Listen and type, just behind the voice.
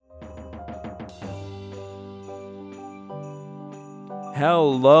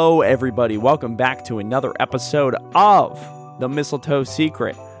Hello, everybody. Welcome back to another episode of The Mistletoe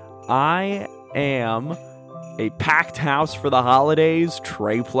Secret. I am a packed house for the holidays,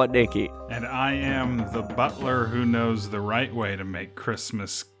 Trey Plutnicki. And I am the butler who knows the right way to make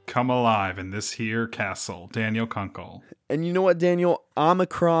Christmas come alive in this here castle, Daniel Kunkel. And you know what, Daniel?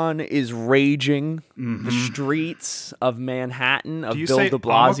 Omicron is raging the streets of Manhattan, of Bill de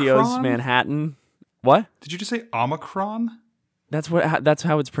Blasio's Omicron? Manhattan. What? Did you just say Omicron? That's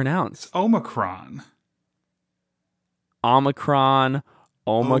how it's pronounced. It's Omicron. Omicron.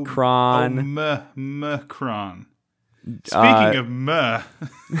 Omicron. Speaking of meh.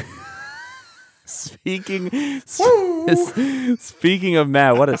 Speaking of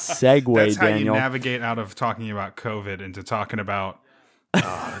Matt, what a segue, That's how Daniel. you navigate out of talking about COVID into talking about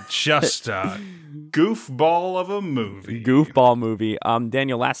just a goofball of a movie. Goofball movie.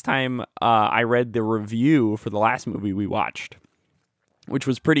 Daniel, last time I read the review for the last movie we watched, which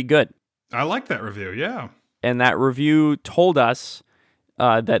was pretty good. I like that review, yeah. And that review told us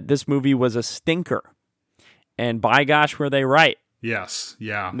that this movie was a stinker. And by gosh, were they right. Yes,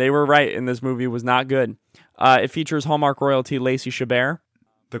 yeah. They were right, and this movie was not good. It features Hallmark royalty Lacey Chabert.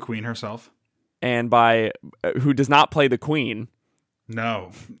 The Queen herself. And who does not play the Queen.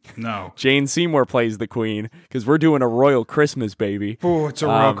 No. Jane Seymour plays the Queen, because we're doing a royal Christmas, baby. Oh, it's a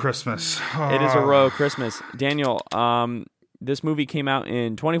royal Christmas. It is a royal Christmas. Daniel, this movie came out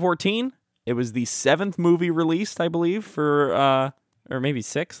in 2014. It was the 7th movie released, I believe, or maybe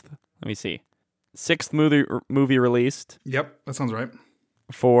 6th. Let me see. 6th movie released. Yep, that sounds right.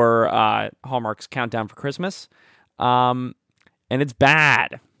 For Hallmark's Countdown for Christmas. And it's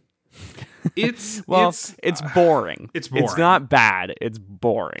bad. It's boring. It's boring. It's not bad. It's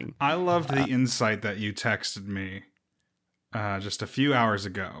boring. I loved the insight that you texted me just a few hours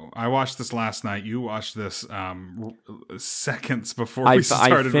ago. I watched this last night. You watched this seconds before we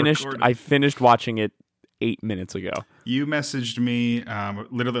started recording. I finished watching it 8 minutes ago. You messaged me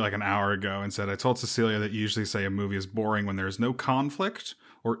literally like an hour ago and said, I told Cecilia that you usually say a movie is boring when there is no conflict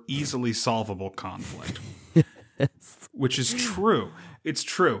or easily solvable conflict. Yes. Which is true. It's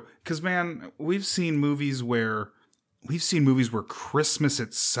true. Because, man, we've seen movies where Christmas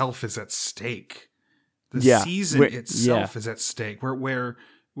itself is at stake. The season itself is at stake. Where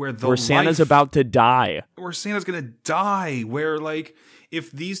Santa's about to die. Where Santa's going to die. Where, like,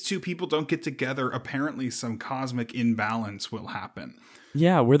 if these two people don't get together, apparently some cosmic imbalance will happen.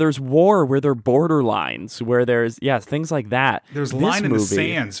 Yeah, where there's war, where there are borderlines, where there's, things like that. There's line in the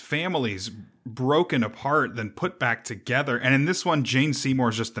sands, families broken apart, then put back together. And in this one, Jane Seymour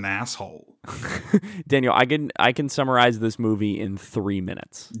is just an asshole. Daniel, I can summarize this movie in 3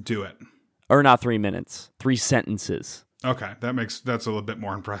 minutes. Do it. Or not 3 minutes, 3 sentences. Okay, that's a little bit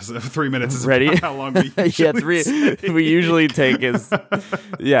more impressive. 3 minutes is ready. About how long we usually take. We usually take is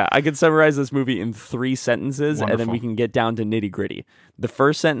I can summarize this movie in 3 sentences. Wonderful. And then we can get down to nitty gritty. The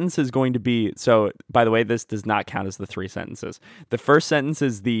first sentence is going to be, so by the way, this does not count as the 3 sentences. The first sentence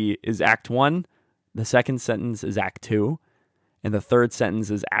is Act 1, the second sentence is Act 2, and the third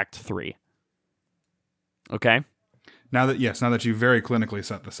sentence is Act 3. Okay? Now that you very clinically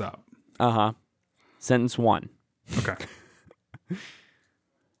set this up. Sentence 1. Okay.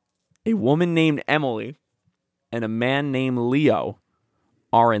 A woman named Emily and a man named Leo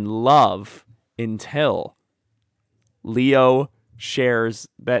are in love until Leo shares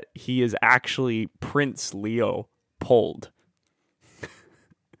that he is actually Prince Leopold.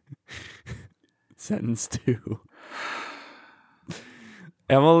 Sentence 2.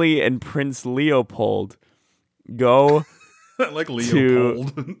 Emily and Prince Leopold go like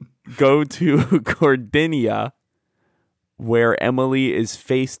Leopold. Go to Gordinia, where Emily is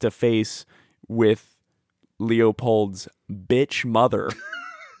face to face with Leopold's bitch mother.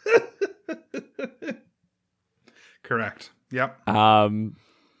 Correct. Yep.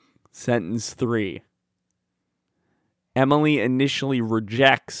 Sentence 3. Emily initially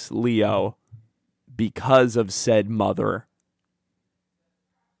rejects Leo because of said mother.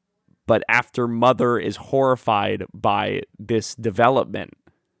 But after mother is horrified by this development,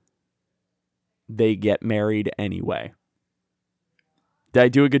 they get married anyway. Did I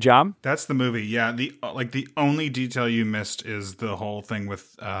do a good job? That's the movie. Yeah. The only detail you missed is the whole thing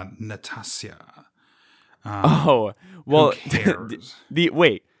with Natasha. Well, who cares?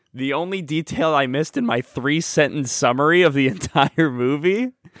 The only detail I missed in my 3-sentence summary of the entire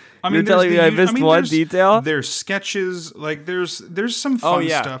movie? You're telling me I missed one detail? There's sketches, like there's some fun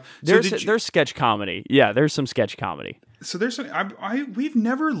stuff. There's sketch comedy. Yeah, there's some sketch comedy. So there's we've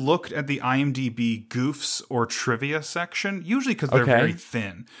never looked at the IMDb goofs or trivia section, usually because they're very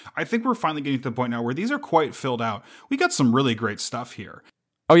thin. I think we're finally getting to the point now where these are quite filled out. We got some really great stuff here.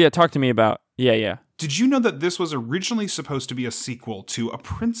 Oh yeah, talk to me about yeah. Did you know that this was originally supposed to be a sequel to A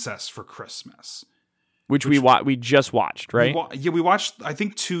Princess for Christmas? Which we just watched, right? We watched, I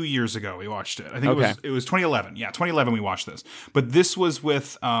think 2 years ago we watched it. I think it was 2011. Yeah, 2011 we watched this. But this was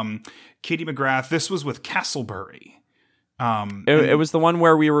with Katie McGrath. This was with Castleberry. It was the one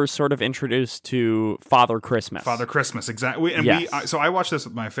where we were sort of introduced to Father Christmas. Father Christmas, exactly. And yes. So I watched this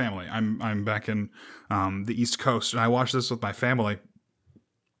with my family. I'm back in the East Coast, and I watched this with my family.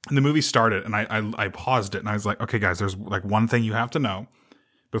 And the movie started, and I paused it, and I was like, okay, guys, there's like one thing you have to know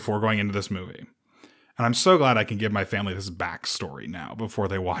before going into this movie. And I'm so glad I can give my family this backstory now before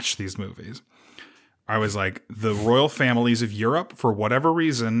they watch these movies. I was like, the royal families of Europe, for whatever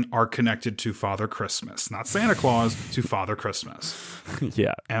reason, are connected to Father Christmas. Not Santa Claus, to Father Christmas.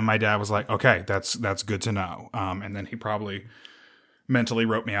 Yeah. And my dad was like, okay, that's good to know. And then he probably mentally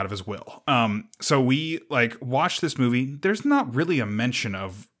wrote me out of his will. So we watched this movie. There's not really a mention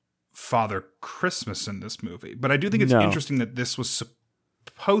of Father Christmas in this movie. But I do think it's interesting that this was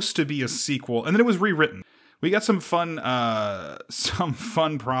supposed to be a sequel, and then it was rewritten. We got some fun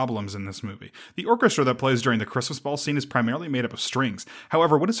problems in this movie. The orchestra that plays during the Christmas ball scene is primarily made up of strings.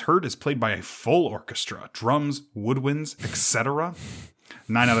 However, what is heard is played by a full orchestra, drums, woodwinds, etc.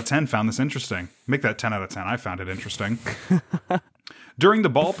 9 out of 10 found this interesting. Make that 10 out of 10. I found it interesting. During the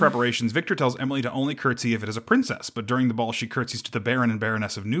ball preparations, Victor tells Emily to only curtsy if it is a princess, but during the ball she curtsies to the Baron and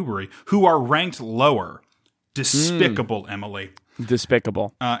Baroness of Newbury, who are ranked lower. Despicable, Emily.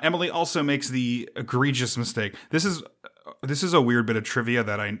 Despicable. Emily also makes the egregious mistake. This is a weird bit of trivia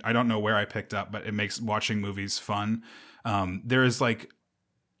that I don't know where I picked up, but it makes watching movies fun. There is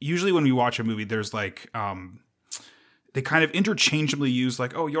usually when we watch a movie, there's they kind of interchangeably use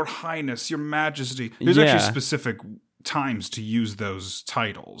oh, Your Highness, Your Majesty. There's actually specific times to use those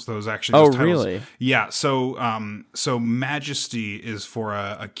titles. Those titles. Really? Yeah. So Majesty is for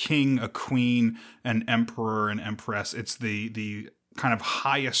a king, a queen, an emperor, an empress. It's the kind of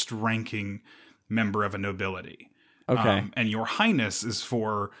highest ranking member of a nobility. Okay. And Your Highness is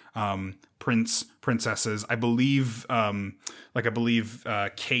for prince, princesses. I believe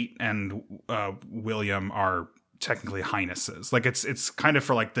Kate and William are technically highnesses. It's kind of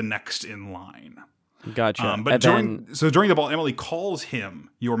for the next in line. Gotcha. But during the ball, Emily calls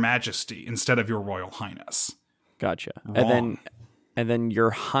him Your Majesty instead of Your Royal Highness. Gotcha. Wrong. And then Your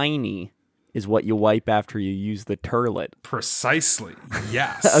Hiney is what you wipe after you use the turlet. Precisely.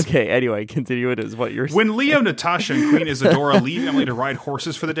 Yes. Okay. Anyway, continue. It is what you're saying. When Leo, Natasha, and Queen Isadora leave Emily to ride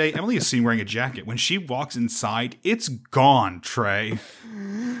horses for the day, Emily is seen wearing a jacket. When she walks inside, it's gone, Trey.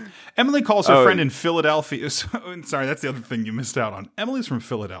 Emily calls her friend in Philadelphia. Sorry, that's the other thing you missed out on. Emily's from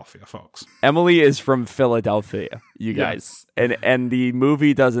Philadelphia, folks. Emily is from Philadelphia, you guys. Yes. And the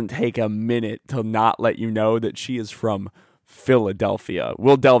movie doesn't take a minute to not let you know that she is from Philadelphia.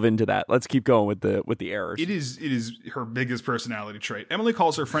 We'll delve into that. Let's keep going with the errors. It is her biggest personality trait. Emily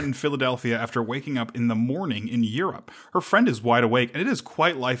calls her friend in Philadelphia after waking up in the morning in Europe. Her friend is wide awake, and it is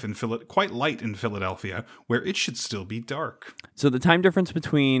quite light in Philadelphia, where it should still be dark. So the time difference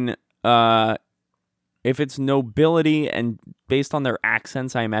between if it's nobility and based on their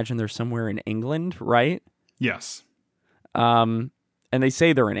accents, I imagine they're somewhere in England, right? Yes. And they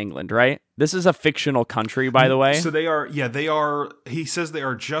say they're in England, right? This is a fictional country, by the way. So they are, he says they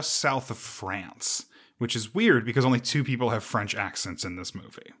are just south of France, which is weird because only 2 people have French accents in this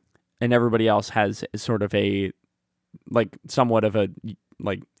movie. And everybody else has sort of somewhat of a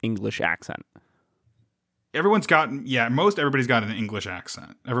English accent. Everybody's got an English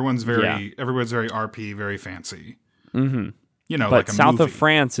accent. Everyone's very RP, very fancy. Mm-hmm. But south movie. Of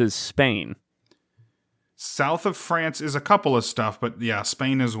France is Spain. South of France is a couple of stuff, but yeah,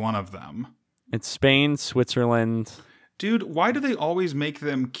 Spain is one of them. It's Spain, Switzerland. Dude, why do they always make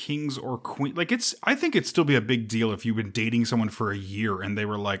them kings or queens? I think it'd still be a big deal if you've been dating someone for a year and they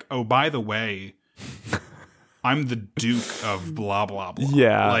were like, oh, by the way, I'm the Duke of blah, blah, blah.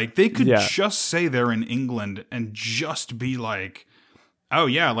 Yeah. They could just say they're in England and just be like, oh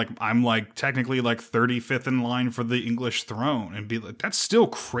yeah, I'm technically 35th in line for the English throne, and be like, that's still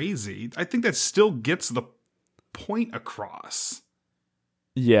crazy. I think that still gets the point across.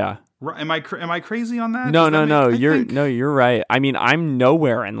 Yeah. Am I crazy on that? No. You're right. I mean, I'm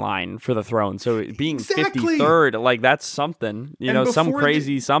nowhere in line for the throne, so being 53rd, that's something. Some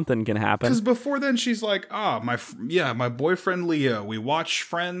crazy something can happen. Because before then, she's like, my boyfriend Leo. We watch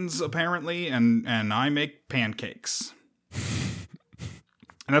Friends apparently, and I make pancakes.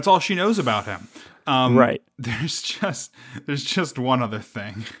 And that's all she knows about him. Right. There's just one other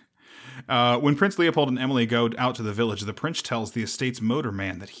thing. When Prince Leopold and Emily go out to the village, the prince tells the estate's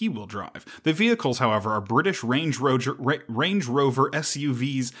motorman that he will drive. The vehicles, however, are British Range Rover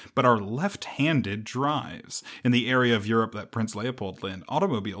SUVs, but are left-handed drives. In the area of Europe that Prince Leopold lived,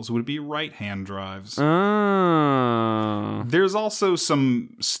 automobiles would be right-hand drives. There's also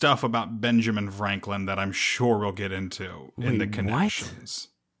some stuff about Benjamin Franklin that I'm sure we'll get into in the connections.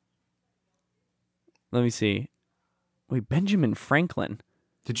 Let me see. Wait, Benjamin Franklin.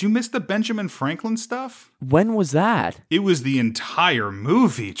 Did you miss the Benjamin Franklin stuff? When was that? It was the entire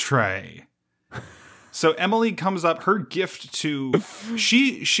movie, Trey. So Emily comes up, her gift to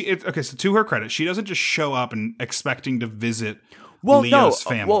okay, so to her credit, she doesn't just show up and expecting to visit Leo's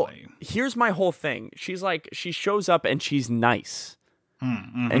family. Well, here's my whole thing. She's like, she shows up and she's nice.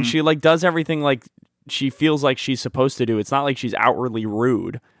 Mm-hmm. And she like does everything like she feels like she's supposed to do. It's not like she's outwardly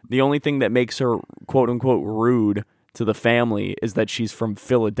rude. The only thing that makes her quote unquote rude to the family is that she's from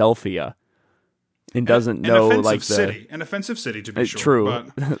Philadelphia and doesn't know like an offensive city to be sure. True,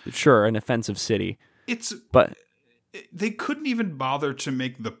 but sure, an offensive city. But they couldn't even bother to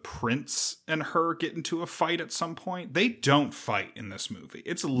make the prince and her get into a fight at some point. They don't fight in this movie.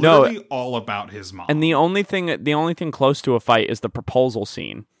 It's literally all about his mom. And the only thing close to a fight is the proposal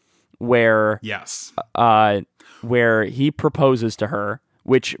scene, where where he proposes to her.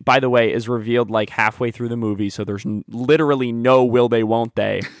 Which, by the way, is revealed like halfway through the movie, so there's literally no will they, won't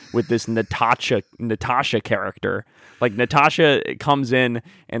they with this Natasha character. Like, Natasha comes in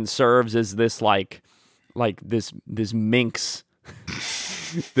and serves as this like this minx,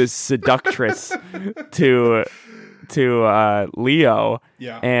 this seductress to Leo.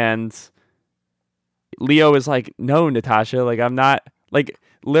 Yeah. And Leo is like, no, Natasha, like I'm not, like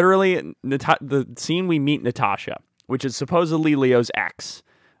literally the scene we meet Natasha, which is supposedly Leo's ex.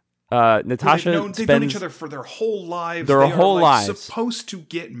 Natasha they've known each other for their whole lives. They are supposed to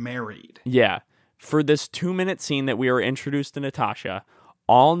get married. Yeah. For this 2-minute scene that we are introduced to Natasha,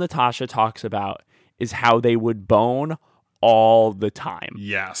 all Natasha talks about is how they would bone all the time.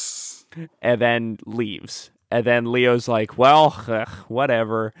 Yes. And then leaves. And then Leo's like, well,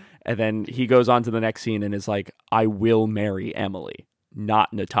 whatever. And then he goes on to the next scene and is like, I will marry Emily,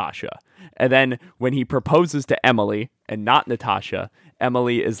 not Natasha. And then when he proposes to Emily and not Natasha,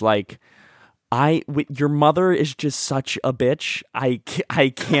 Emily is like, your mother is just such a bitch. I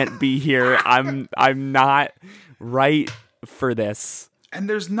can't be here. I'm not right for this. And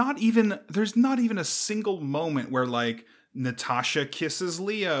there's not even a single moment where like Natasha kisses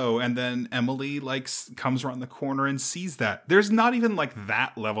Leo and then Emily like comes around the corner and sees that. There's not even like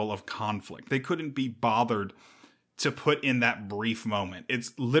that level of conflict. They couldn't be bothered to put in that brief moment.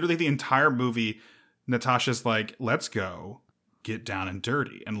 It's literally the entire movie. Natasha's like, let's go get down and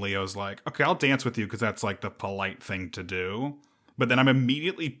dirty. And Leo's like, okay, I'll dance with you because that's like the polite thing to do. But then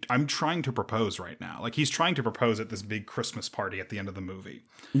I'm trying to propose right now. Like he's trying to propose at this big Christmas party at the end of the movie.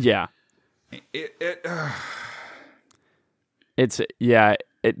 Yeah.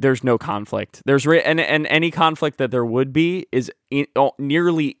 There's no conflict. And any conflict that there would be is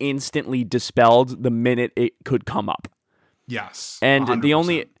nearly instantly dispelled the minute it could come up. Yes. And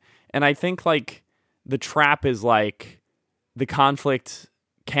 100%. and I think like the trap is like the conflict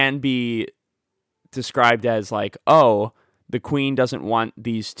can be described as like, oh, the queen doesn't want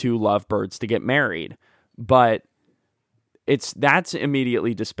these two lovebirds to get married, but that's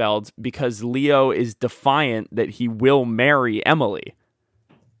immediately dispelled because Leo is defiant that he will marry Emily.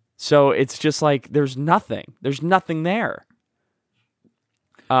 So it's just like there's nothing there.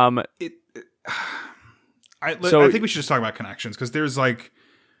 I think we should just talk about connections because there's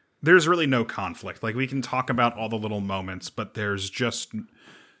really no conflict. Like we can talk about all the little moments, but there's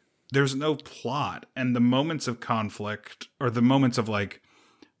no plot. And the moments of conflict or the moments of like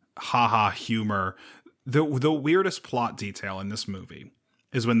haha humor, the weirdest plot detail in this movie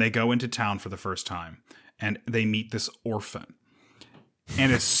is when they go into town for the first time and they meet this orphan.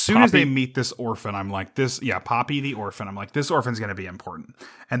 And as soon as they meet this orphan, I'm like, Poppy the orphan. I'm like, this orphan's going to be important.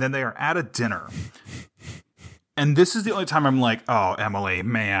 And then they are at a dinner. And this is the only time I'm like, oh, Emily,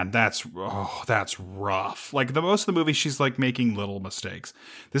 man, that's rough. Like the most of the movie, she's like making little mistakes.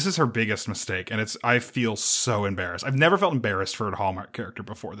 This is her biggest mistake. And I feel so embarrassed. I've never felt embarrassed for a Hallmark character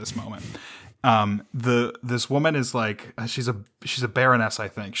before this moment. This woman is like, she's a baroness, I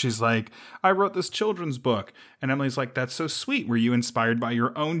think. She's like, I wrote this children's book. And Emily's like, that's so sweet. Were you inspired by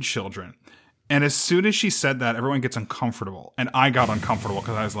your own children? And as soon as she said that, everyone gets uncomfortable. And I got uncomfortable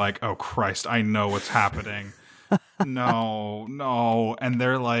because I was like, oh, Christ, I know what's happening. No. And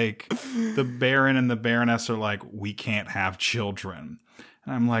they're like, the Baron and the Baroness are like, we can't have children.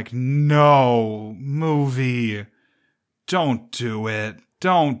 And I'm like, no, movie. Don't do it.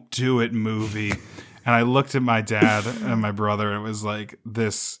 Don't do it, movie. And I looked at my dad and my brother, and it was like,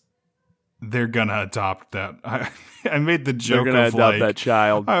 they're gonna adopt that. I made the joke They're gonna of adopt like, that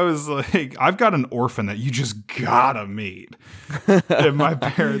child. I was like, I've got an orphan that you just gotta meet. And my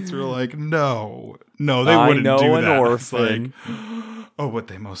parents were like, no, they wouldn't do an that. orphan. It's like, oh, but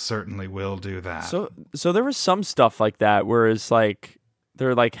they most certainly will do that. So there was some stuff like that where it's like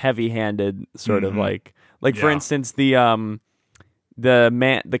they're like heavy-handed, sort of like for Yeah. instance the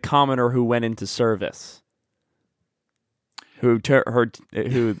commoner who went into service, who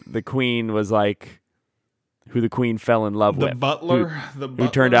the queen was like, who the queen fell in love the with, butler, who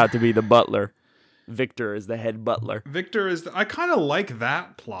turned out to be the butler. Victor is the head butler. Victor is. I kind of like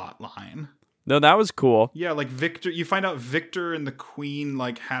that plot line. No, that was cool. Yeah, like Victor. You find out Victor and the queen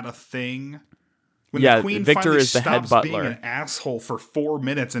like had a thing. When Yeah, the queen Victor finally is the head stops being butler. an asshole for 4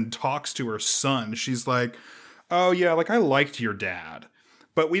 minutes and talks to her son, she's like, "Oh yeah, like I liked your dad,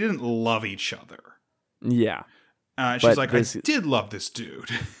 but we didn't love each other." Yeah. She's But like, "I did love this dude."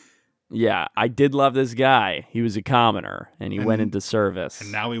 Yeah, I did love this guy. He was a commoner, and he went into service. And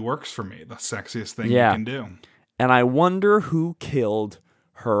now he works for me. The sexiest thing Yeah. you can do. And I wonder who killed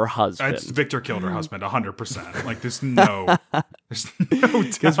her husband. It's Victor killed her husband 100%. Like there's no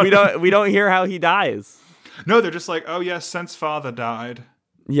Because doubt. we don't hear how he dies. No, they're just like, oh yes, since father died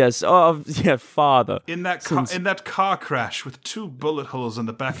Yes, yeah, father. in that car crash with 2 bullet holes in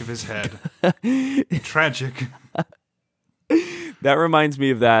the back of his head. Tragic. That reminds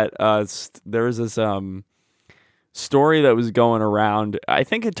me of that. There was this story that was going around. I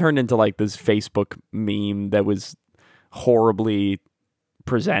think it turned into like this Facebook meme that was horribly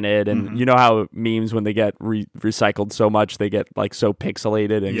presented, and you know how memes, when they get recycled so much, they get like so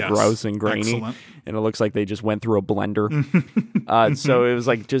pixelated and Yes. gross and grainy. Excellent. And it looks like they just went through a blender. So it was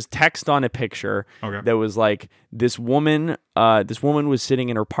like just text on a picture that was like, this woman was sitting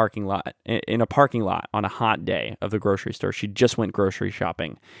in a parking lot on a hot day of the grocery store. She just went grocery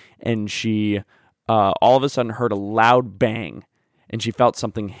shopping, and she all of a sudden heard a loud bang, and she felt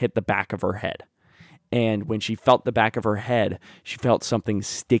something hit the back of her head. And when she felt the back of her head, she felt something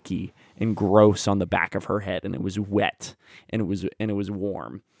sticky and gross on the back of her head, and it was wet, and it was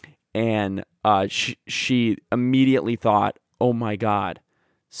warm. And she immediately thought, "Oh my God,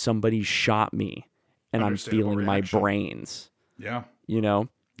 somebody shot me, and I'm Understandable feeling reaction. my brains." Yeah. You know?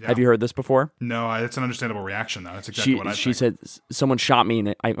 Yeah. Have you heard this before? No, it's an understandable reaction though. That's exactly what I think. She said, "Someone shot me,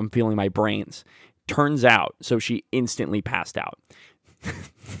 and I'm feeling my brains." Turns out, so she instantly passed out.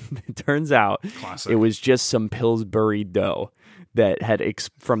 It turns out Classic. it was just some Pillsbury dough that had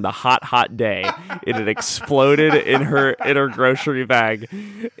from the hot day. It had exploded in her grocery bag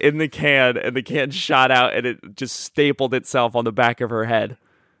in the can, and the can shot out, and it just stapled itself on the back of her head,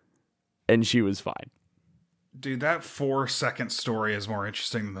 and she was fine. Dude, that 4-second story is more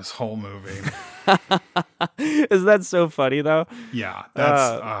interesting than this whole movie. Isn't that so funny though? Yeah,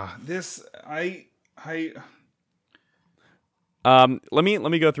 that's this. I Let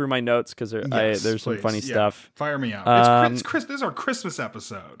me go through my notes because yes, there's some please. funny Yeah. stuff. Fire me out. It's This is our Christmas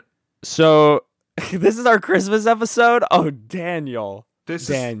episode. So this is our Christmas episode. Oh, Daniel. This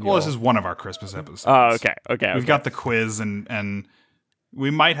is one of our Christmas episodes. Oh, okay. We've got the quiz and we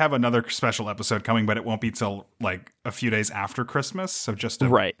might have another special episode coming, but it won't be till like a few days after Christmas. So just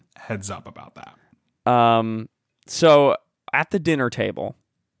a heads up about that. So at the dinner table,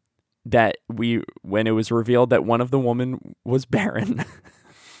 when it was revealed that one of the women was barren.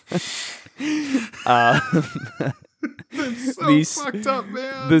 That's so fucked up,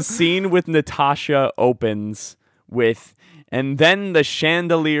 man. The scene with Natasha opens with, "And then the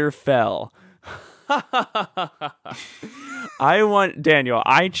chandelier fell." Daniel,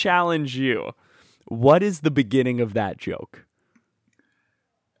 I challenge you. What is the beginning of that joke?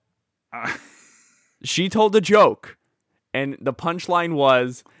 She told a joke, and the punchline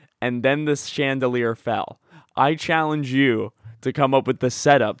was, "And then the chandelier fell." I challenge you to come up with the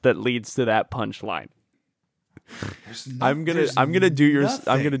setup that leads to that punchline. I'm gonna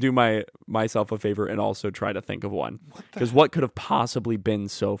do myself a favor and also try to think of one, because what could have possibly been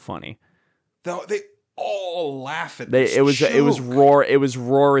so funny? Though they all laugh at this It was joke.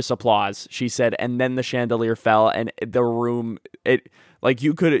 roarious applause. She said, "And then the chandelier fell," and the room,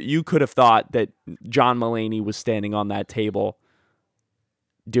 you could have thought that John Mulaney was standing on that table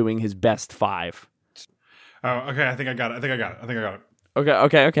doing his best 5. Oh, okay. I think I got it.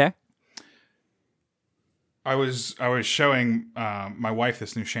 Okay. I was showing my wife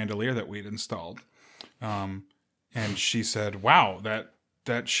this new chandelier that we'd installed, and she said, "Wow,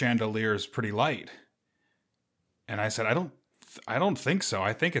 that chandelier is pretty light." And I said, "I don't I don't think so.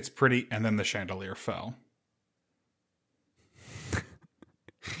 I think it's pretty. And then the chandelier fell.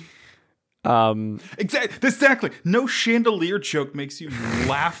 Exactly. No chandelier joke makes you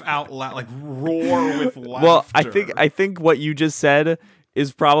laugh out loud, like roar with laughter. Well, I think what you just said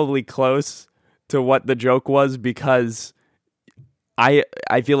is probably close to what the joke was, because I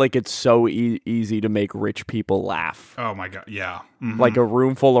feel like it's so easy to make rich people laugh. Oh my god, yeah. Mm-hmm. Like a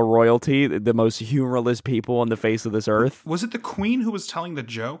room full of royalty, the most humorless people on the face of this earth. Was it the queen who was telling the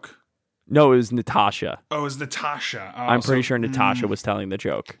joke? No, it was Natasha. Oh, it was Natasha. Oh, I'm pretty sure Natasha was telling the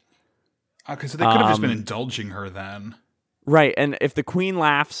joke. Okay, so they could have just been indulging her then. Right, and if the queen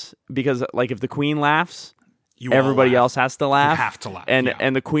laughs, because like if the queen laughs, everybody else has to laugh. You have to laugh.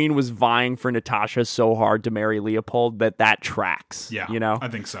 And the queen was vying for Natasha so hard to marry Leopold that tracks. Yeah, you know? I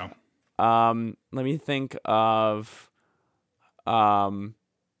think so. Let me think of a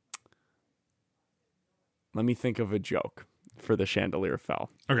joke for the chandelier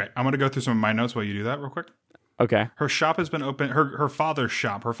fell. Okay, I'm going to go through some of my notes while you do that real quick. Okay. Her shop has been open. Her father's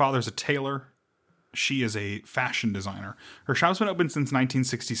shop. Her father's a tailor. She is a fashion designer. Her shop's been open since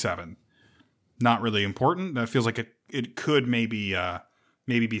 1967. Not really important. That feels like it could maybe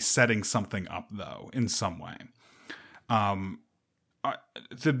be setting something up though in some way.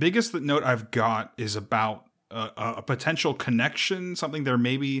 The biggest note I've got is about a potential connection, something they're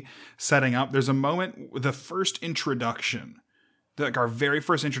maybe setting up. There's a moment, the first introduction. Like our very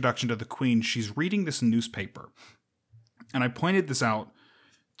first introduction to the Queen, she's reading this newspaper. And I pointed this out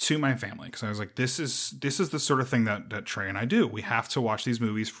to my family because I was like, this is the sort of thing that Trey and I do. We have to watch these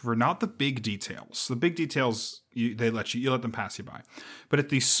movies for not the big details. The big details, you let them pass you by. But at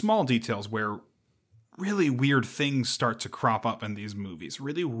these small details where really weird things start to crop up in these movies,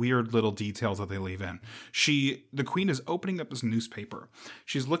 really weird little details that they leave in. The Queen is opening up this newspaper.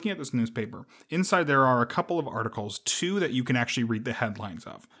 She's looking at this newspaper. Inside there are a couple of articles, two that you can actually read the headlines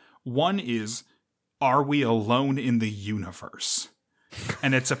of. One is, "Are We Alone in the Universe?"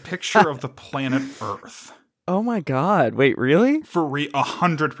 And it's a picture of the planet Earth. Oh my God. Wait, really? For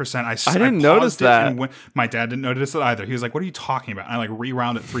 100%. I didn't notice that. And my dad didn't notice it either. He was like, "What are you talking about?" And I like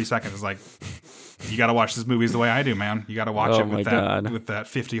rewound it 3 seconds. It's like, you got to watch these movies the way I do, man. You got to watch it with that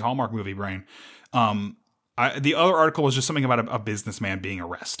 50 Hallmark movie brain. The other article was just something about a businessman being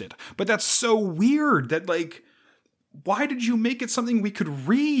arrested. But that's so weird that like, why did you make it something we could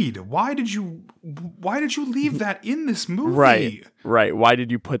read? Why did you leave that in this movie? Right. Why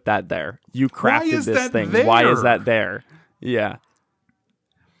did you put that there? You crafted this thing. There? Why is that there? Yeah.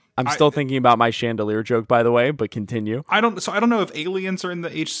 I'm still thinking about my chandelier joke, by the way, but continue. I don't know if aliens are in the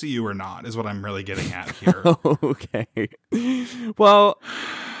HCU or not, is what I'm really getting at here. Okay. Well,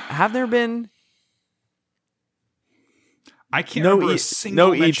 have there been... I can't remember a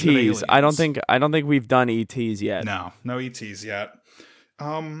single mention of aliens. I don't think we've done ETs yet. No ETs yet.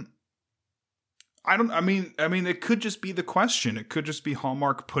 I mean, it could just be the question. It could just be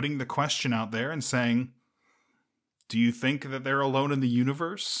Hallmark putting the question out there and saying, do you think that they're alone in the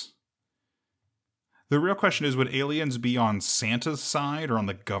universe? The real question is, would aliens be on Santa's side or on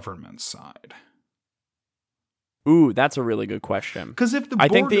the government side? Ooh, that's a really good question. Because if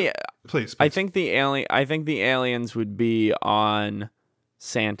please. I think the aliens would be on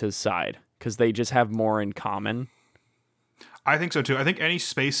Santa's side because they just have more in common. I think so too. I think any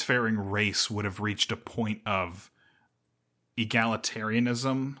spacefaring race would have reached a point of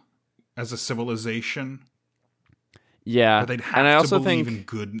egalitarianism as a civilization. Yeah, but they'd have to believe in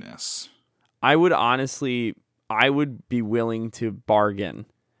goodness. I would be willing to bargain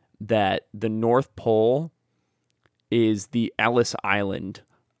that the North Pole is the Ellis Island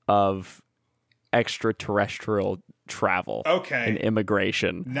of extraterrestrial travel. Okay. And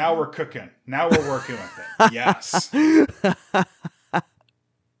immigration. Now we're cooking. Now we're working with it. Yes.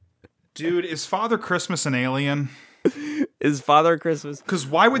 Dude, is Father Christmas an alien? Is Father Christmas? Because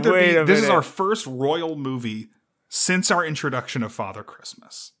why would there be... This is our first royal movie since our introduction of Father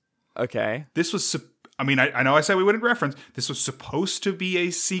Christmas. Okay. This was... I know I said we wouldn't reference. This was supposed to be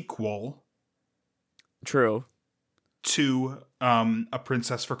a sequel. True. To A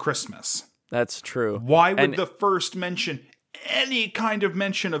Princess for Christmas. That's true. Why would the first mention any kind of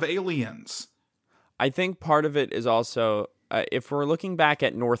mention of aliens? I think part of it is also, if we're looking back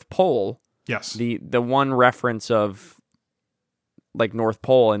at North Pole, yes, the one reference of like North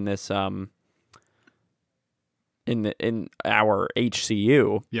Pole in this in our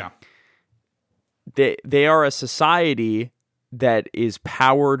HCU, yeah, they are a society that is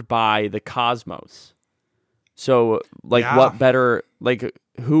powered by the cosmos. So, like, what better, like,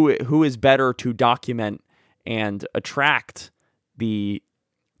 who is better to document and attract the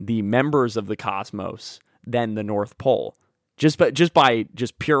members of the cosmos than the North Pole? just by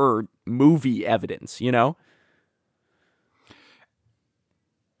pure movie evidence, you know?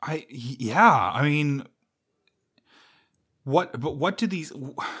 I mean, what do these?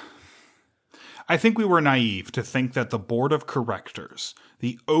 I think we were naive to think that the board of correctors,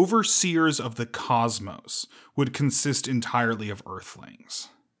 the overseers of the cosmos, would consist entirely of Earthlings.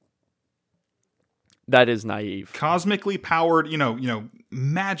 That is naive. Cosmically powered,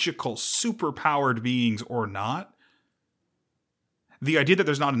 magical, super powered beings or not. The idea that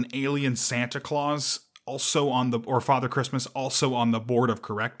there's not an alien Santa Claus also or Father Christmas also on the board of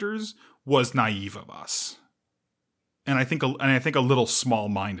correctors was naive of us. And I think a little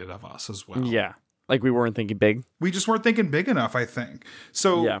small-minded of us as well. Yeah. Like we weren't thinking big. We just weren't thinking big enough, I think.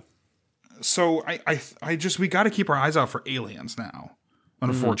 So yeah. So we got to keep our eyes out for aliens now,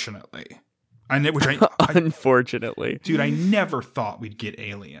 unfortunately. Unfortunately. Dude, I never thought we'd get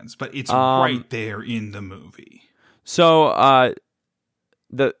aliens, but it's right there in the movie. So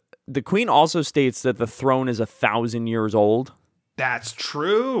the queen also states that the throne is 1,000 years old. That's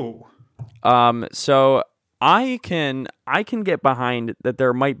true. So I can get behind that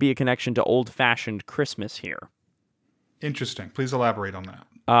there might be a connection to old-fashioned Christmas here. Interesting. Please elaborate on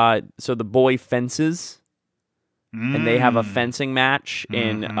that. So the boy fences, and they have a fencing match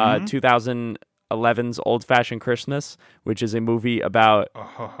in 2011's Old-Fashioned Christmas, which is a movie about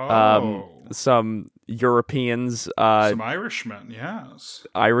some Europeans, some Irishmen, yes,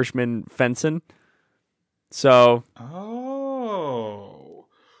 Irishmen fencing. So,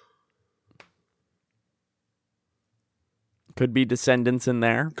 could be descendants in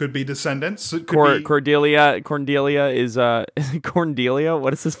there. Could be descendants. Cordelia is Cordelia.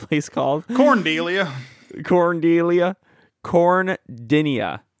 What is this place called? Cordelia. Cordinia,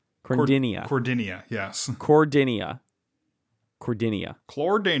 yes. Cordinia. Cordinia.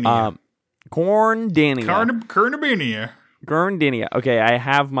 Okay, I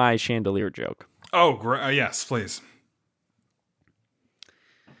have my chandelier joke. Oh, yes, please.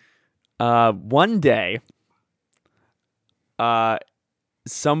 One day,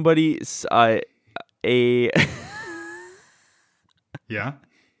 somebody, yeah.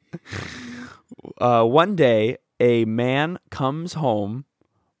 One day, a man comes home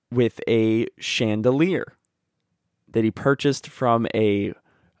with a chandelier that he purchased from a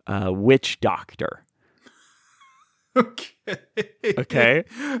witch doctor. Okay.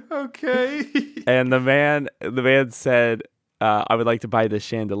 And the man said, I would like to buy this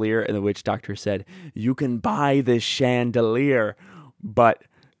chandelier. And the witch doctor said, you can buy this chandelier, but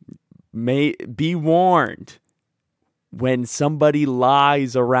be warned. When somebody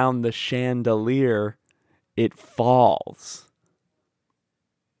lies around the chandelier, it falls.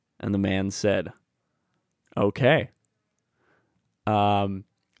 And the man said, okay.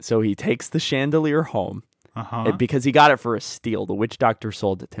 So he takes the chandelier home. Because he got it for a steal. The witch doctor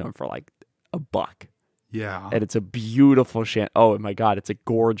sold it to him for like $1. Yeah. And it's a beautiful oh my God, it's a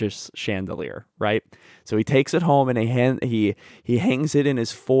gorgeous chandelier, right? So he takes it home and he hangs it in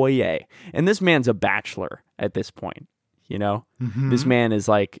his foyer. And this man's a bachelor at this point, you know? This man is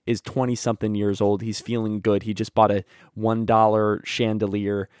 20-something years old. He's feeling good. He just bought a $1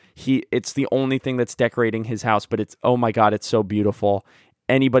 chandelier. It's the only thing that's decorating his house, but it's, oh my God, it's so beautiful.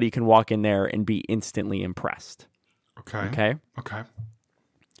 Anybody can walk in there and be instantly impressed. Okay.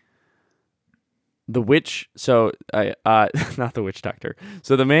 The witch, not the witch doctor.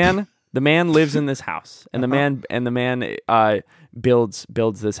 So the man lives in this house, and the man builds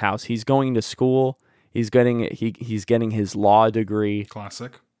this house. He's going to school. He's getting his law degree.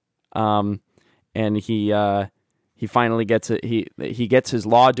 Classic. And he finally gets it. He gets his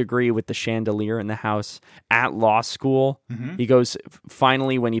law degree with the chandelier in the house at law school. He goes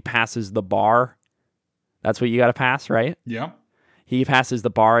finally when he passes the bar. That's what you got to pass, right? Yeah. He passes the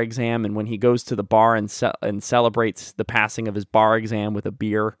bar exam, and when he goes to the bar and celebrates the passing of his bar exam with a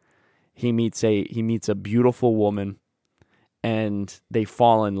beer, he meets a beautiful woman, and they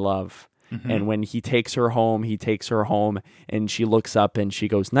fall in love. And when he takes her home, and she looks up and she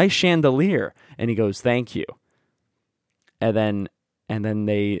goes, "Nice chandelier," and he goes, "Thank you." And then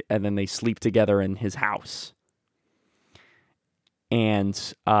they sleep together in his house,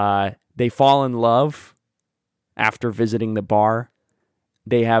 and they fall in love after visiting the bar.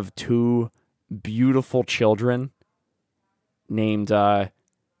 They have 2 beautiful children named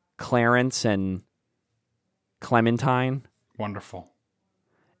Clarence and Clementine. Wonderful.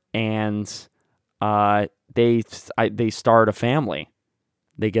 And they start a family.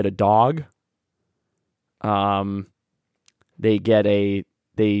 They get a dog. They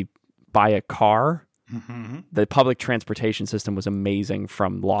buy a car. The public transportation system was amazing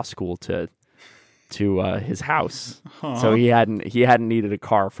from law school to to his house. So he hadn't needed a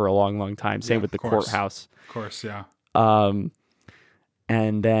car for a long time. Same with the courthouse. Of course, yeah.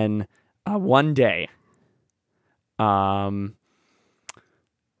 And then one day, one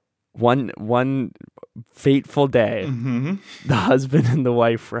fateful day, the husband and the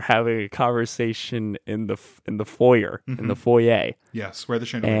wife were having a conversation in the foyer, in the foyer. Yes, where the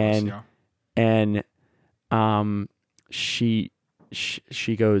chandelier was, yeah. And she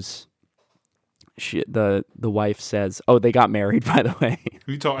goes, the wife says, "Oh, they got married, by the way."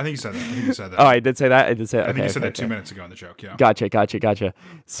 I think you said that. Oh, I did say that. I did say that. I think you said that 2 minutes ago in the joke. Yeah. Gotcha.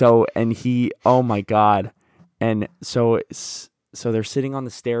 So, and oh my God, and so they're sitting on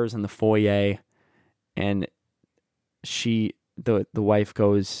the stairs in the foyer, and the wife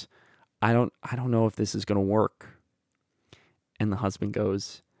goes, I don't know if this is gonna work. And the husband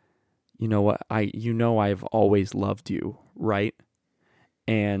goes, "You know what? I've always loved you, right?"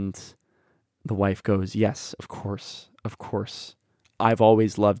 And the wife goes, "Yes, of course. I've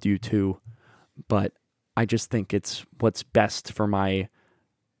always loved you too, but I just think it's what's best for my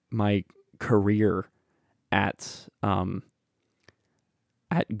career at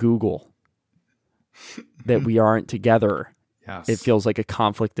Google that we aren't together. Yes. It feels like a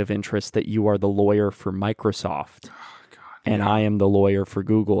conflict of interest that you are the lawyer for Microsoft and I am the lawyer for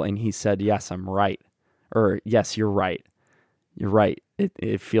Google." And he said, "Yes, I'm right." Or, "Yes, you're right. You're right.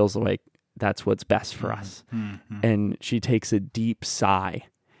 It feels like that's what's best for us." And she takes a deep sigh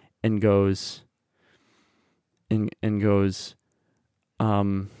and goes, did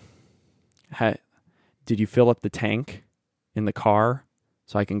you fill up the tank in the car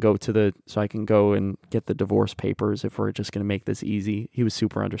so I can go and get the divorce papers if we're just going to make this easy? He was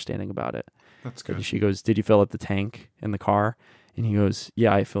super understanding about it. That's good. And she goes, "Did you fill up the tank in the car?" And he goes,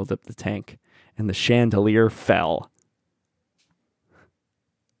 "Yeah, I filled up the tank." And the chandelier fell.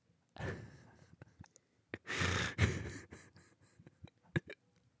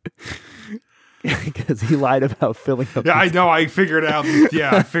 Because he lied about filling up. Yeah, I know. I figured it out.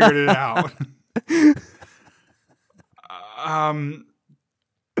 Yeah, I figured it out.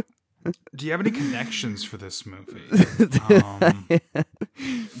 Do you have any connections for this movie? Do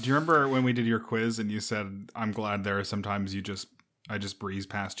you remember when we did your quiz and you said, "I'm glad there are sometimes I just breeze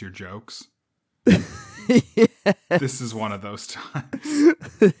past your jokes"? Yes. This is one of those times.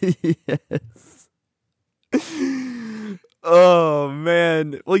 Yes. Oh,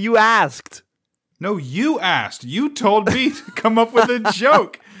 man. Well, you asked. No, you asked. You told me to come up with a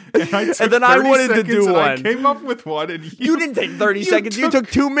joke. And then I wanted to do one. I came up with one. And you didn't take 30 seconds. You took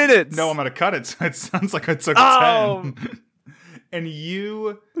 2 minutes. No, I'm going to cut it. So it sounds like I took 10. And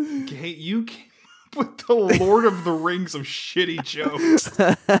you came up with the Lord of the Rings of shitty jokes.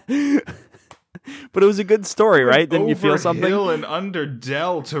 But it was a good story, right? Didn't you feel something? Over hill and under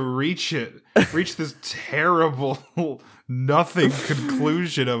dell to reach this terrible nothing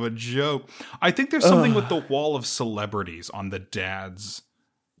conclusion of a joke. I think there's something with the wall of celebrities on the dad's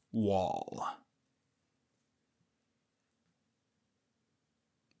wall.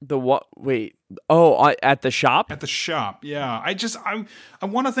 The what? Wait. Oh, at the shop? At the shop, yeah. I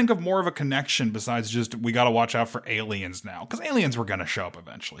want to think of more of a connection besides just we got to watch out for aliens now. Because aliens were going to show up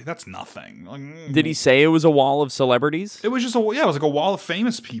eventually. That's nothing. Like, did he say it was a wall of celebrities? It was just it was like a wall of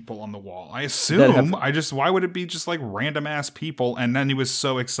famous people on the wall. I assume. Why would it be just like random ass people? And then he was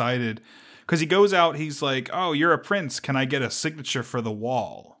so excited. Because he goes out, he's like, "Oh, you're a prince. Can I get a signature for the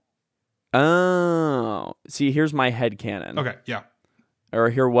wall?" Oh. See, here's my headcanon. Okay, yeah. Or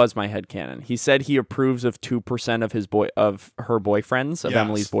here was my headcanon. He said he approves of 2% of her boyfriends, of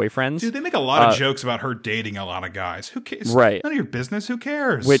Emily's boyfriends. Dude, they make a lot of jokes about her dating a lot of guys. Who cares? Right. None of your business. Who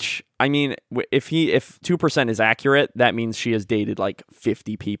cares? Which, I mean, if 2% is accurate, that means she has dated like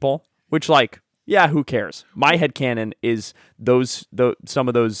 50 people. Which, like, yeah, who cares? My headcanon is some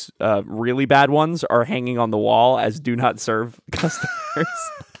of those really bad ones are hanging on the wall as do not serve customers.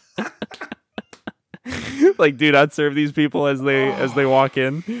 Like, do not serve these people as they walk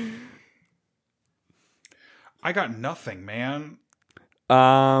in. I got nothing, man.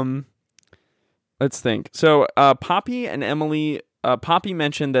 Let's think. So, Poppy and Emily. Poppy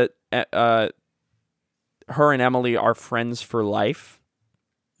mentioned that her and Emily are friends for life.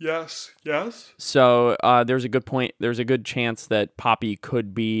 Yes. So, there's a good point. There's a good chance that Poppy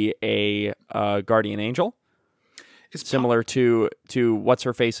could be a guardian angel. Similar to what's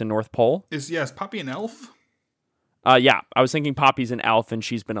her face in North Pole. Is Poppy an elf? Yeah, I was thinking Poppy's an elf and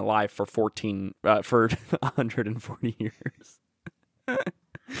she's been alive for 140 years.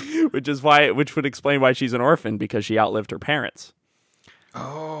 Which would explain why she's an orphan, because she outlived her parents.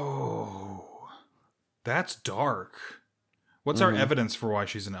 Oh. That's dark. What's our evidence for why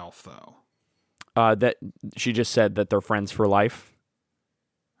she's an elf, though? That she just said that they're friends for life.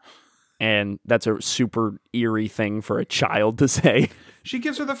 And that's a super eerie thing for a child to say. She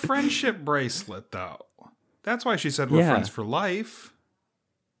gives her the friendship bracelet, though. That's why she said we're friends for life.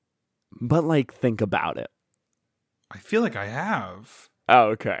 But, like, think about it. I feel like I have. Oh,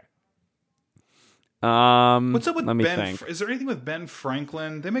 okay. What's up with let me Ben? think. Is there anything with Ben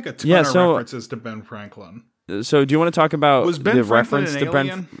Franklin? They make a ton of references to Ben Franklin. So, do you want to talk about Was Ben the Franklin reference an to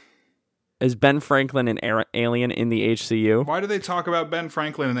alien? Is Ben Franklin an alien in the HCU? Why do they talk about Ben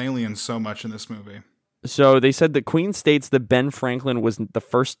Franklin and aliens so much in this movie? So they said the Queen states that Ben Franklin was not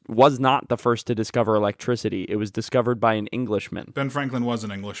the first to discover electricity. It was discovered by an Englishman. Ben Franklin was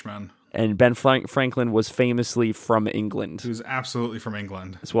an Englishman. And Ben Franklin was famously from England. He was absolutely from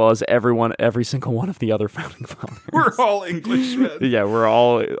England. As well as every single one of the other founding fathers. We're all Englishmen. Yeah, we're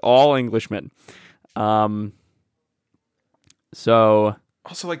all Englishmen. So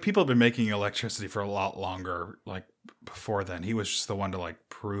also, like, people have been making electricity for a lot longer. Like, before then, he was just the one to like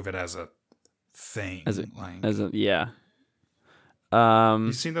prove it as a thing. Yeah.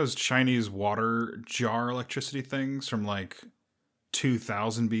 You seen those Chinese water jar electricity things from like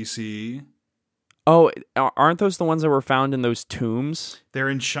 2000 BCE? Oh, aren't those the ones that were found in those tombs? They're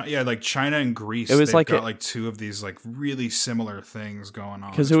in China, yeah, like China and Greece. It was They've got like two of these like really similar things going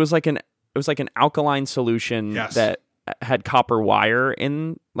on. Because it was like an alkaline solution that had copper wire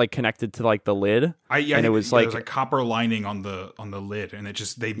in, like, connected to like the lid. It was like a copper lining on the lid, and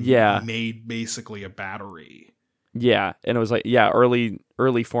they made basically a battery. Yeah, and it was like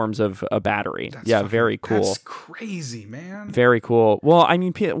early forms of a battery. Very cool. That's crazy, man. Very cool. Well, I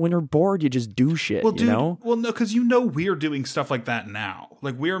mean, when you're bored, you just do shit. Well, dude, you know? Well, no, because we're doing stuff like that now.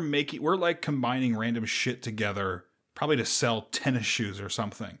 Like we're like combining random shit together, probably to sell tennis shoes or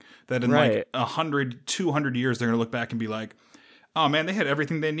something. That in like 100, 200 years, they're gonna look back and be like, "Oh man, they had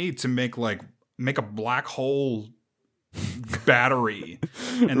everything they need to make a black hole battery,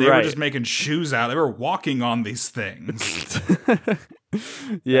 and they were just making shoes out. They were walking on these things."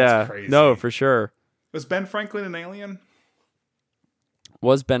 Yeah, no, for sure. Was Ben Franklin an alien?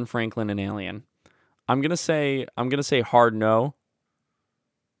 Was Ben Franklin an alien? I'm gonna say hard no.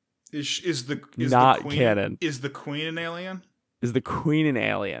 Is the queen canon? Is the queen an alien? Is the queen an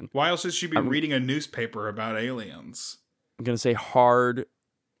alien? Why else should she be reading a newspaper about aliens? I'm gonna say hard.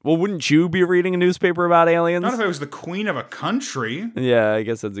 Well, wouldn't you be reading a newspaper about aliens? Not if I was the queen of a country. Yeah, I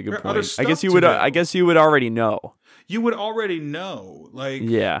guess that's a good point. I guess you would already know. You would already know. Like,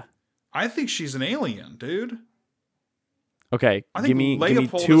 yeah. I think she's an alien, dude. Okay, give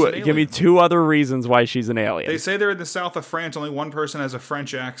me two other reasons why she's an alien. They say they're in the south of France. Only one person has a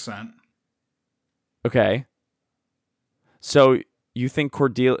French accent. Okay. So you think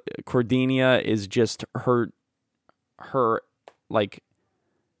Cordelia is just her like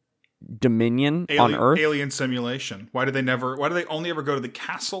dominion on Earth? Alien simulation. Why do they only ever go to the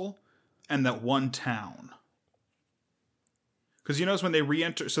castle and that one town? Because you notice when they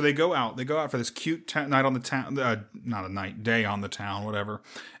re-enter, so they go out for this cute night on the town, not a night, day on the town, whatever.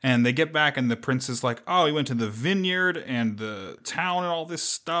 And they get back and the prince is like, "Oh, we went to the vineyard and the town and all this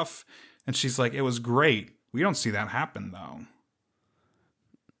stuff." And she's like, "It was great." We don't see that happen though.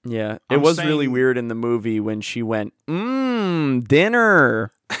 Yeah, it was really weird in the movie when she went,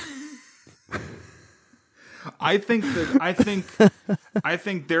 dinner. I think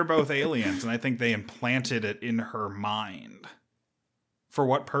they're both aliens, and I think they implanted it in her mind. For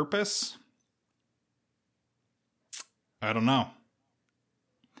what purpose? I don't know.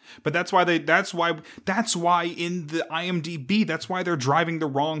 But that's why in the IMDb, that's why they're driving the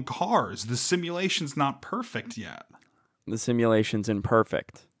wrong cars. The simulation's not perfect yet. The simulation's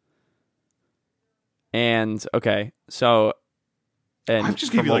imperfect. And okay, so I've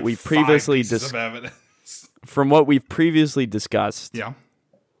just given you like 5 pieces of evidence. From what we've previously discussed, yeah,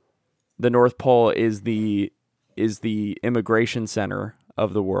 the North Pole is the immigration center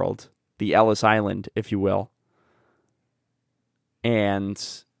of the world, the Ellis Island, if you will. And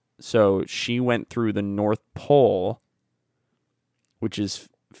so she went through the North Pole, which is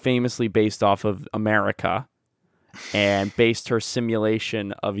famously based off of America, and based her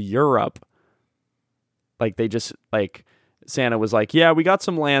simulation of Europe. Like Santa was like, "Yeah, we got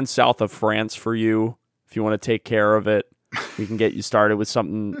some land south of France for you. If you want to take care of it, we can get you started with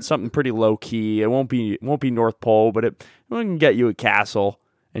something pretty low key. It won't be North Pole, but we can get you a castle."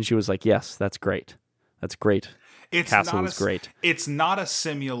 And she was like, "Yes, that's great. That's great. Castle is great." It's not a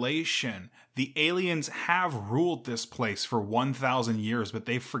simulation. The aliens have ruled this place for 1,000 years, but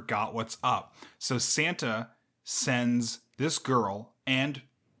they forgot what's up. So Santa sends this girl and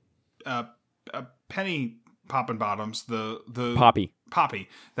Penny Poppin' Bottoms, the Poppy.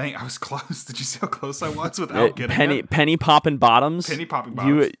 I was close. Did you see how close I was without getting it? Penny popping bottoms. Penny popping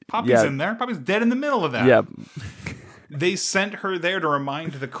bottoms. Poppy's in there. Poppy's dead in the middle of that. Yeah. They sent her there to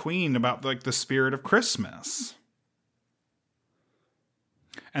remind the queen about like the spirit of Christmas.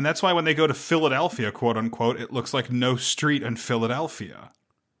 And that's why when they go to Philadelphia, quote unquote, it looks like no street in Philadelphia.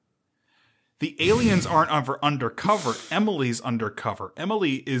 The aliens aren't undercover. Emily's undercover.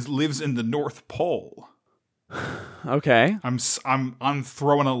 Emily lives in the North Pole. Okay. I'm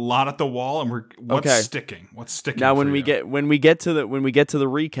throwing a lot at the wall, and what's sticking? What's sticking? Now, when we get to the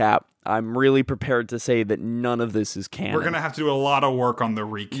recap, I'm really prepared to say that none of this is canon. We're gonna have to do a lot of work on the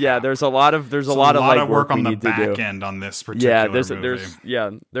recap. Yeah, there's a lot of work on the back end on this particular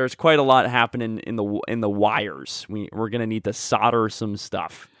movie. There's quite a lot happening in the wires. We're gonna need to solder some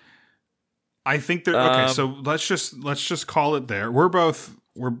stuff. I think that okay. So let's just call it there. We're both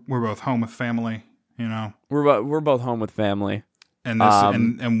home with family. You know, we're both home with family. And this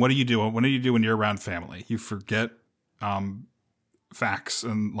and what do you do? What do you do when you're around family? You forget facts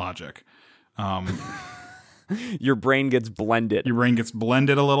and logic. Your brain gets blended. Your brain gets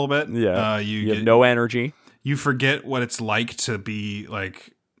blended a little bit. Yeah. You have no energy. You forget what it's like to be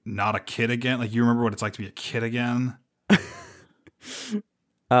like not a kid again. Like you remember what it's like to be a kid again.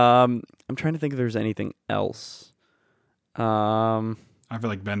 I'm trying to think if there's anything else. I feel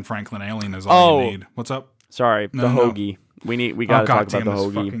like Ben Franklin Alien is all you need. What's up? Sorry, the hoagie. We got to talk about the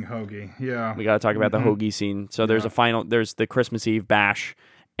hoagie. Fucking hoagie. Yeah. We got to talk about the hoagie scene. So there's there's the Christmas Eve bash,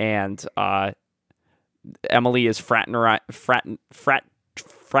 and Emily is fraternizing.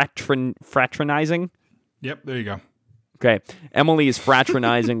 Yep, there you go. Okay. Emily is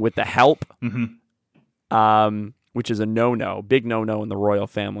fraternizing with the help. Which is a no-no, big no-no in the royal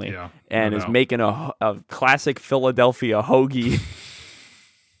family. Yeah, and is making a classic Philadelphia hoagie.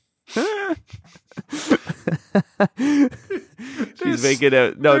 She's making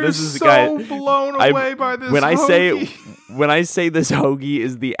a this is the guy blown away by this when hoagie. When I say this hoagie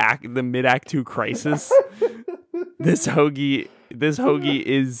is the mid-act 2 crisis. this hoagie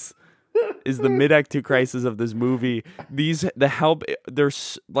is the mid-act 2 crisis of this movie. The help,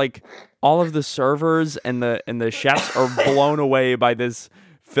 there's like all of the servers and the chefs are blown away by this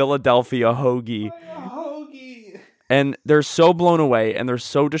Philadelphia hoagie. And they're so blown away and they're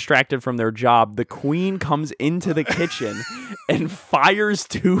so distracted from their job. The queen comes into the kitchen and fires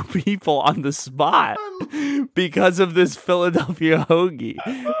 2 people on the spot because of this Philadelphia hoagie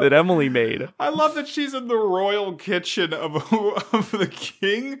that Emily made. I love that she's in the royal kitchen of the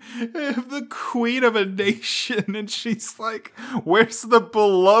king, of the queen of a nation, and she's like, "Where's the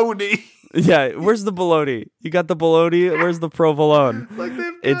bologna?" Yeah, where's the bologna? You got the bologna? Where's the provolone? Like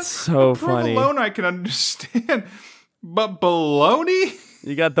it's so funny. Provolone I can understand, but bologna?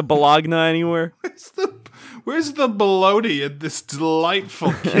 You got the bologna anywhere? Where's the bologna in this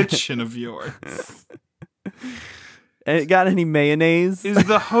delightful kitchen of yours? And got any mayonnaise? Is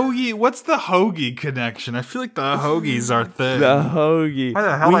the hoagie? What's the hoagie connection? I feel like the hoagie's our thing. The hoagie. Why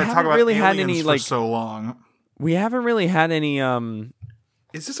the hell did I talk about really aliens for so long? We haven't really had any.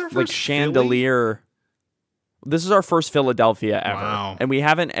 Is this our first like chandelier? Philly? This is our first Philadelphia ever, and we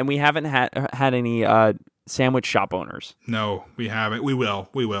haven't had any sandwich shop owners. No, we haven't. We will.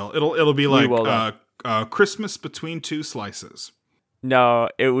 It'll be like Christmas between 2 slices. No,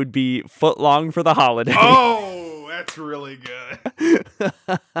 it would be foot long for the holiday. Oh, that's really good.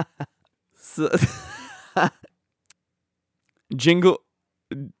 Jingle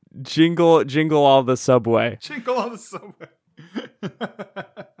all the subway. Jingle all the subway.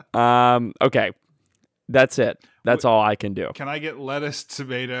 Okay. That's it. That's all I can do. Can I get lettuce,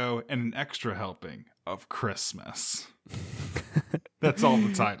 tomato, and an extra helping of Christmas? That's all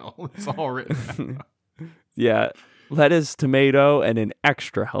the title. It's all written down. Yeah. Lettuce, tomato, and an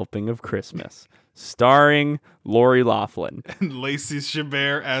extra helping of Christmas. Starring Lori Loughlin. And Lacey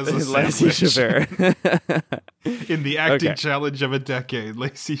Chabert as a Lacey Chabert. In the acting challenge of a decade,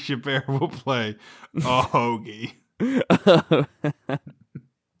 Lacey Chabert will play a hoagie.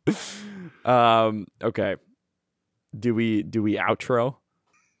 Okay. Do we outro?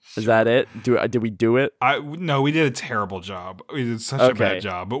 Is that it? Did we do it? No, we did a terrible job. We did such a bad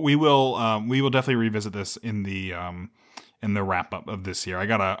job. But we will definitely revisit this in the wrap up of this year. I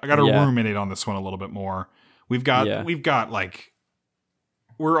gotta ruminate on this one a little bit more. We've got like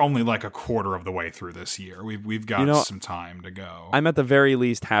we're only like a quarter of the way through this year. We've got some time to go. I'm at the very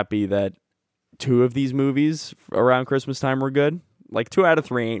least happy that 2 of these movies around Christmas time were good. Like 2 out of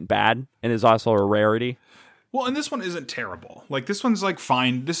 3 ain't bad, and is also a rarity. Well, and this one isn't terrible. Like this one's like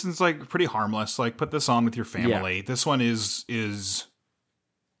fine. This is like pretty harmless. Like put this on with your family. Yeah. This one is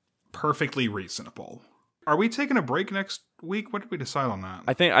perfectly reasonable. Are we taking a break next week? What did we decide on that?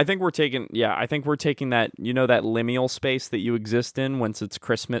 I think we're taking that, that liminal space that you exist in once it's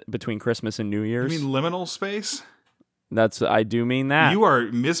Christmas, between Christmas and New Year's. You mean liminal space? I do mean that. You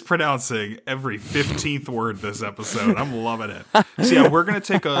are mispronouncing every 15th word this episode. I'm loving it. So yeah,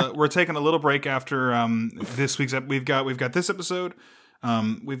 we're taking a little break after this week's we've got this episode.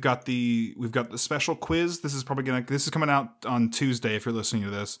 We've got the special quiz. This is coming out on Tuesday if you're listening to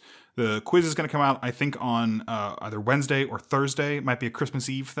this. The quiz is going to come out, I think, on either Wednesday or Thursday. It might be a Christmas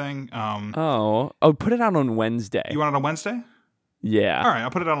Eve thing. Put it out on Wednesday. You want it on Wednesday? Yeah. All right,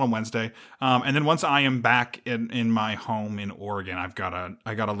 I'll put it out on Wednesday. And then once I am back in my home in Oregon, I got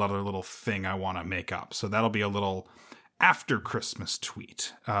another little thing I want to make up. So that'll be a little after Christmas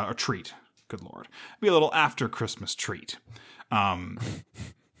treat. Good Lord. It'll be a little after Christmas treat.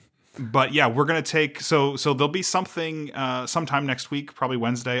 But yeah, we're going to take, so there'll be something, sometime next week, probably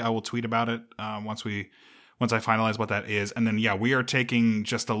Wednesday. I will tweet about it, once I finalize what that is. And then, yeah, we are taking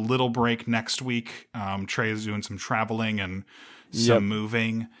just a little break next week. Trey is doing some traveling and some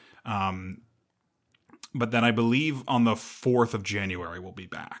moving. But then I believe on the 4th of January, we'll be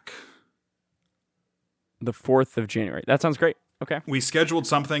back. The 4th of January. That sounds great. Okay. We scheduled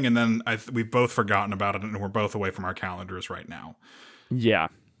something and then we've both forgotten about it and we're both away from our calendars right now. Yeah.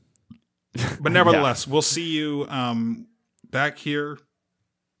 But nevertheless, we'll see you back here.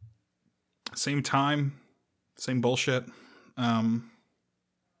 Same time, same bullshit. Can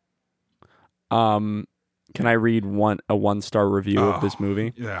I read a 1-star review of this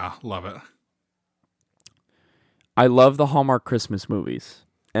movie? Yeah, love it. I love the Hallmark Christmas movies,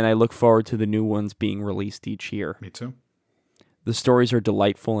 and I look forward to the new ones being released each year. Me too. The stories are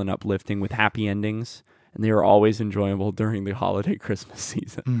delightful and uplifting with happy endings, and they are always enjoyable during the holiday Christmas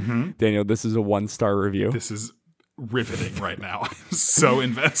season. Mm-hmm. Daniel, this is a 1-star review. This is riveting right now. I'm so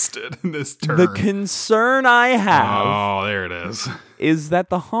invested in this turn. The concern I have there it is that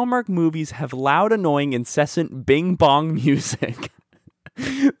the Hallmark movies have loud, annoying, incessant bing-bong music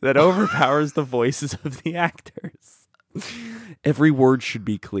that overpowers the voices of the actors. Every word should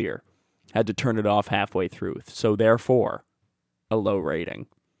be clear. Had to turn it off halfway through, so therefore, a low rating.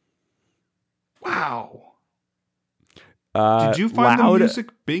 Wow. Did you find the music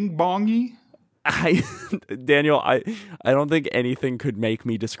bing-bongy? Daniel, I don't think anything could make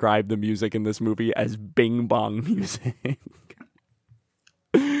me describe the music in this movie as bing bong music.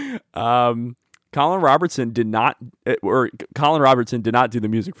 Colin Robertson did not do the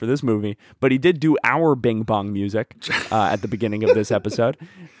music for this movie, but he did do our bing bong music at the beginning of this episode.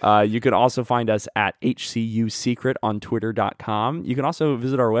 You can also find us at HCU Secret on Twitter.com. You can also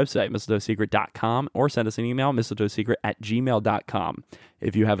visit our website, mistletoesecret.com, or send us an email, mistletoesecret@gmail.com,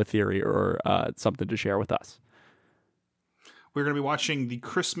 if you have a theory or something to share with us. We're going to be watching The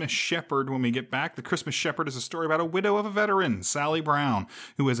Christmas Shepherd when we get back. The Christmas Shepherd is a story about a widow of a veteran, Sally Brown,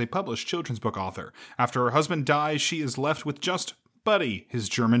 who is a published children's book author. After her husband dies, she is left with just Buddy, his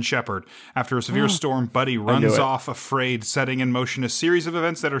German Shepherd. After a severe storm, Buddy runs off afraid, setting in motion a series of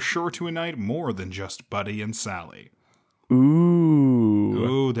events that are sure to unite more than just Buddy and Sally.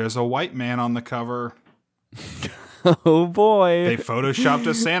 Ooh, there's a white man on the cover. Oh, boy. They photoshopped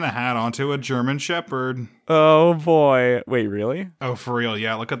a Santa hat onto a German Shepherd. Oh, boy. Wait, really? Oh, for real.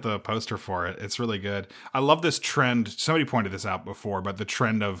 Yeah, look at the poster for it. It's really good. I love this trend. Somebody pointed this out before, but the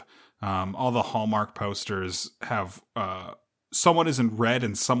trend of all the Hallmark posters have someone is in red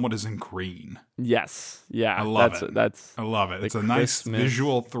and someone is in green. Yes. Yeah. I love it. I love it. It's a nice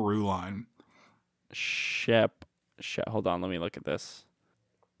visual through line. Hold on. Let me look at this.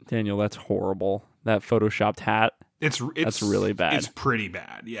 Daniel, that's horrible. That photoshopped hat. That's really bad. It's pretty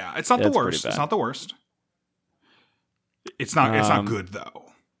bad. Yeah, it's not the worst. It's not the worst. It's not good though.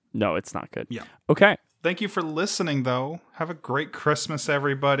 No, it's not good. Yeah. Okay. Thank you for listening though. Have a great Christmas,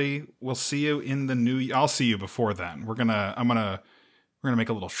 everybody. We'll see you in the new year. I'll see you before then. We're gonna make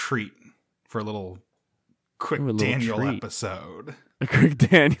a little treat for a little quick Daniel episode. A quick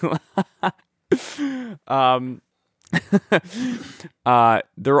Daniel.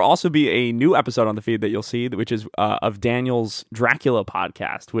 There will also be a new episode on the feed that you'll see, which is of Daniel's Dracula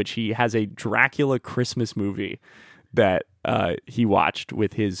podcast, which he has a Dracula Christmas movie that he watched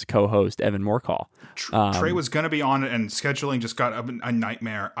with his co-host Evan Morcall. Trey was going to be on it, and scheduling just got a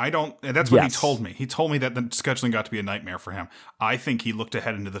nightmare. That's what he told me. He told me that the scheduling got to be a nightmare for him. I think he looked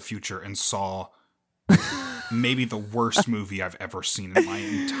ahead into the future and saw maybe the worst movie I've ever seen in my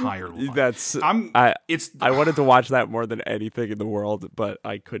entire life. I wanted to watch that more than anything in the world, but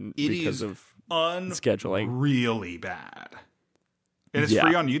I couldn't because of scheduling. Really bad. And it's Yeah.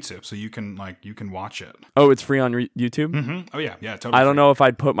 free on YouTube, so you can watch it. Oh, it's free on YouTube? Oh yeah, totally. I don't know if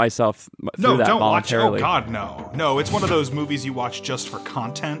I'd put myself through that don't watch it. Oh voluntarily. God, no. It's one of those movies you watch just for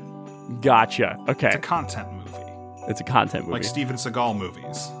content. Gotcha. Okay. It's a content movie, It's a content movie. like Steven Seagal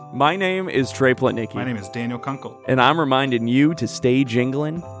movies. My name is Trey Plotnicki. My name is Daniel Kunkel. And I'm reminding you to stay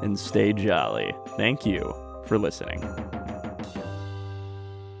jingling and stay jolly. Thank you for listening.